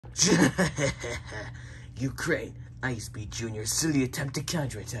Ukraine, ISB Jr. silly attempt to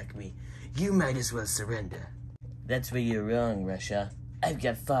counterattack me. You might as well surrender. That's where you're wrong, Russia. I've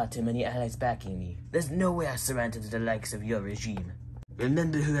got far too many allies backing me. There's no way I surrender to the likes of your regime.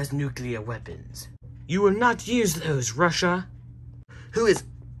 Remember who has nuclear weapons. You will not use those, Russia. Who is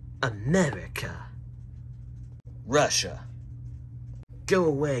America? Russia. Go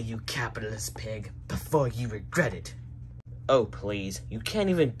away, you capitalist pig, before you regret it. Oh, please. You can't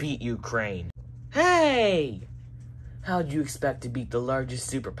even beat Ukraine. Hey! How'd you expect to beat the largest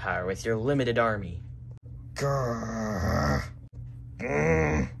superpower with your limited army?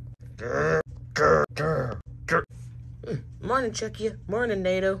 Morning, Czechia. Morning,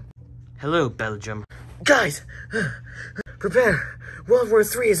 NATO. Hello, Belgium. Guys! Prepare! World War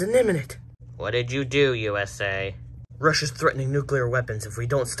III is imminent! What did you do, USA? Russia's threatening nuclear weapons if we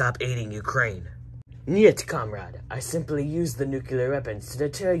don't stop aiding Ukraine. Niet, comrade. I simply used the nuclear weapons to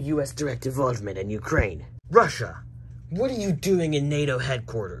deter U.S. direct involvement in Ukraine. Russia! What are you doing in NATO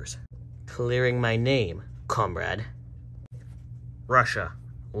headquarters? Clearing my name, comrade. Russia,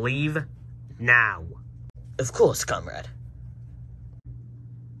 leave now. Of course, comrade.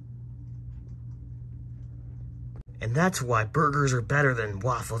 And that's why burgers are better than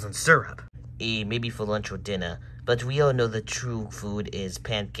waffles and syrup. Maybe for lunch or dinner, but we all know the true food is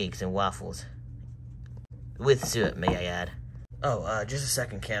pancakes and waffles. With syrup, may I add. Oh, just a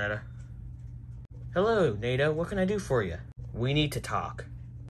second, Canada. Hello, NATO. What can I do for you? We need to talk.